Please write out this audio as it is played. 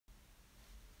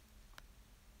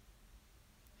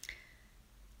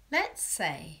Let's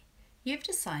say you've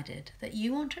decided that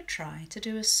you want to try to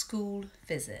do a school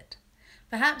visit.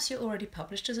 Perhaps you're already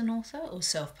published as an author or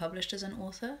self-published as an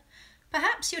author.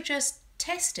 Perhaps you're just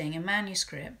testing a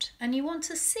manuscript and you want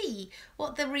to see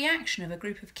what the reaction of a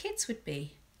group of kids would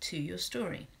be to your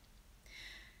story.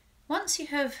 Once you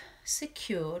have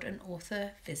secured an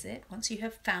author visit, once you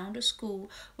have found a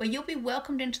school where you'll be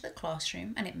welcomed into the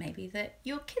classroom, and it may be that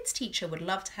your kids' teacher would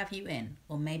love to have you in,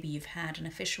 or maybe you've had an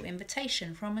official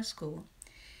invitation from a school,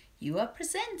 you are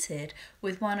presented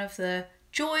with one of the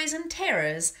joys and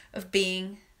terrors of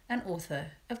being an author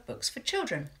of books for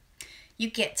children. You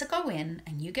get to go in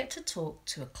and you get to talk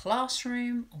to a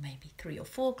classroom, or maybe 3 or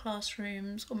 4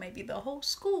 classrooms, or maybe the whole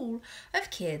school of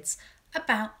kids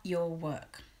about your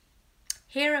work.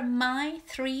 Here are my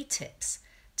 3 tips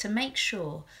to make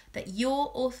sure that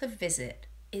your author visit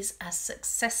is as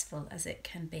successful as it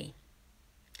can be.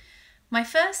 My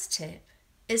first tip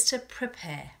is to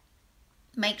prepare.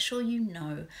 Make sure you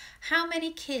know how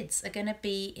many kids are going to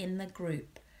be in the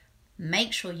group.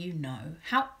 Make sure you know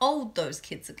how old those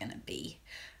kids are going to be.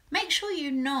 Make sure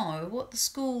you know what the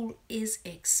school is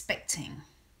expecting.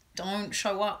 Don't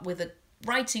show up with a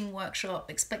writing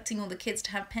workshop expecting all the kids to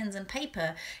have pens and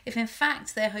paper if in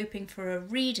fact they're hoping for a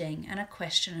reading and a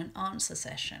question and answer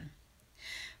session.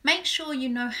 Make sure you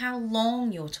know how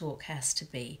long your talk has to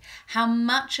be, how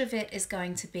much of it is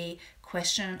going to be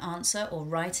question and answer or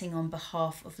writing on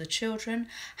behalf of the children,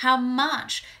 how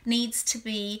much needs to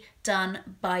be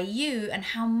done by you, and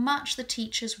how much the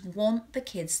teachers want the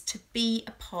kids to be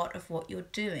a part of what you're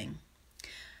doing.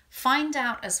 Find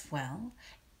out as well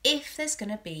if there's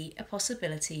going to be a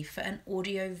possibility for an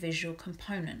audio-visual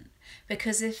component,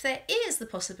 because if there is the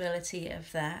possibility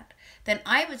of that, then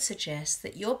I would suggest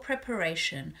that your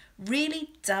preparation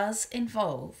really does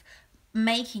involve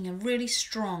making a really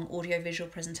strong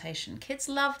audio-visual presentation. Kids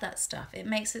love that stuff. It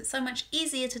makes it so much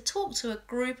easier to talk to a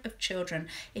group of children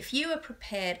if you are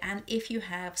prepared and if you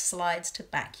have slides to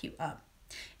back you up.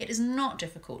 It is not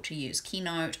difficult to use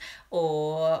Keynote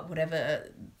or whatever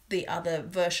the other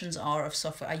versions are of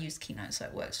software. I use Keynote, so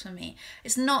it works for me.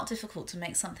 It's not difficult to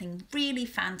make something really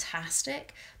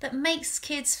fantastic that makes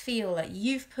kids feel like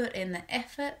you've put in the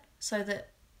effort so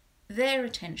that their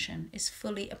attention is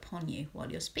fully upon you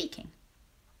while you're speaking.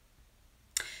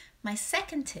 My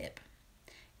second tip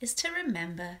is to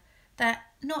remember that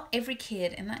not every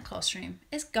kid in that classroom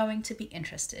is going to be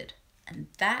interested, and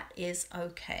that is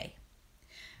okay.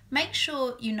 Make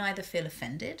sure you neither feel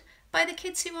offended by the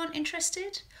kids who aren't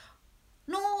interested,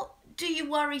 nor do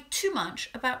you worry too much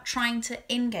about trying to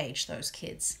engage those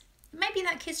kids. Maybe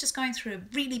that kid's just going through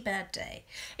a really bad day.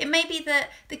 It may be that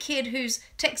the kid who's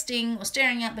texting or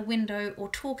staring out the window or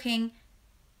talking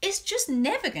is just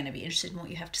never going to be interested in what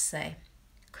you have to say.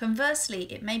 Conversely,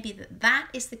 it may be that that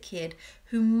is the kid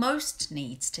who most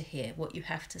needs to hear what you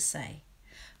have to say.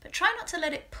 But try not to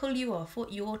let it pull you off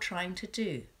what you're trying to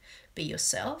do. Be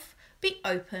yourself, be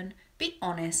open, be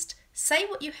honest, say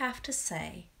what you have to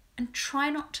say, and try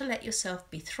not to let yourself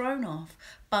be thrown off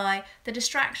by the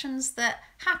distractions that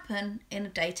happen in a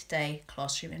day-to-day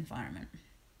classroom environment.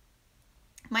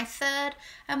 My third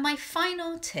and my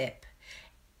final tip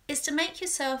is to make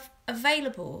yourself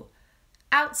available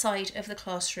outside of the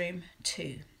classroom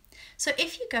too. So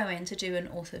if you go in to do an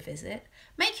author visit,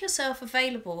 make yourself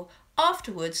available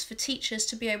afterwards for teachers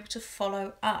to be able to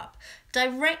follow up.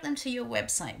 Direct them to your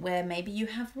website where maybe you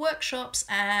have workshops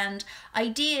and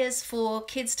ideas for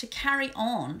kids to carry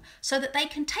on so that they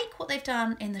can take what they've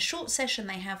done in the short session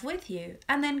they have with you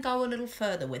and then go a little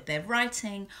further with their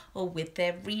writing or with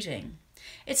their reading.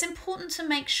 It's important to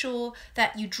make sure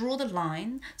that you draw the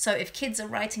line, so if kids are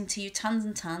writing to you tons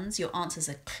and tons, your answers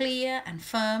are clear and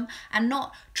firm and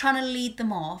not trying to lead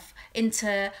them off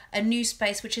into a new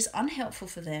space which is unhelpful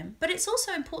for them. But it's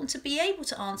also important to be able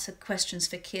to answer questions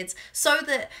for kids so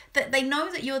that they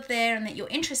know that you're there and that you're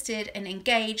interested and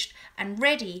engaged and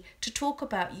ready to talk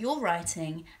about your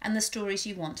writing and the stories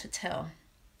you want to tell.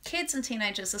 Kids and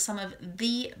teenagers are some of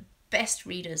the best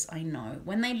readers I know.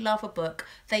 When they love a book,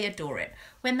 they adore it.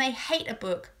 When they hate a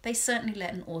book, they certainly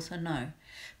let an author know.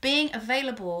 Being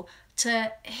available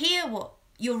to hear what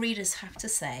your readers have to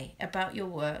say about your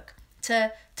work,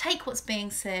 to take what's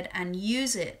being said and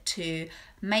use it to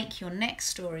make your next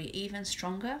story even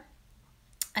stronger,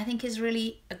 I think is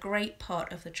really a great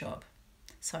part of the job.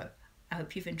 So I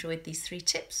hope you've enjoyed these 3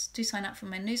 tips. Do sign up for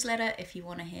my newsletter if you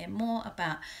want to hear more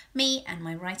about me and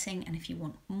my writing, and if you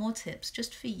want more tips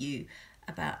just for you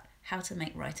about how to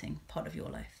make writing part of your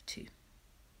life too.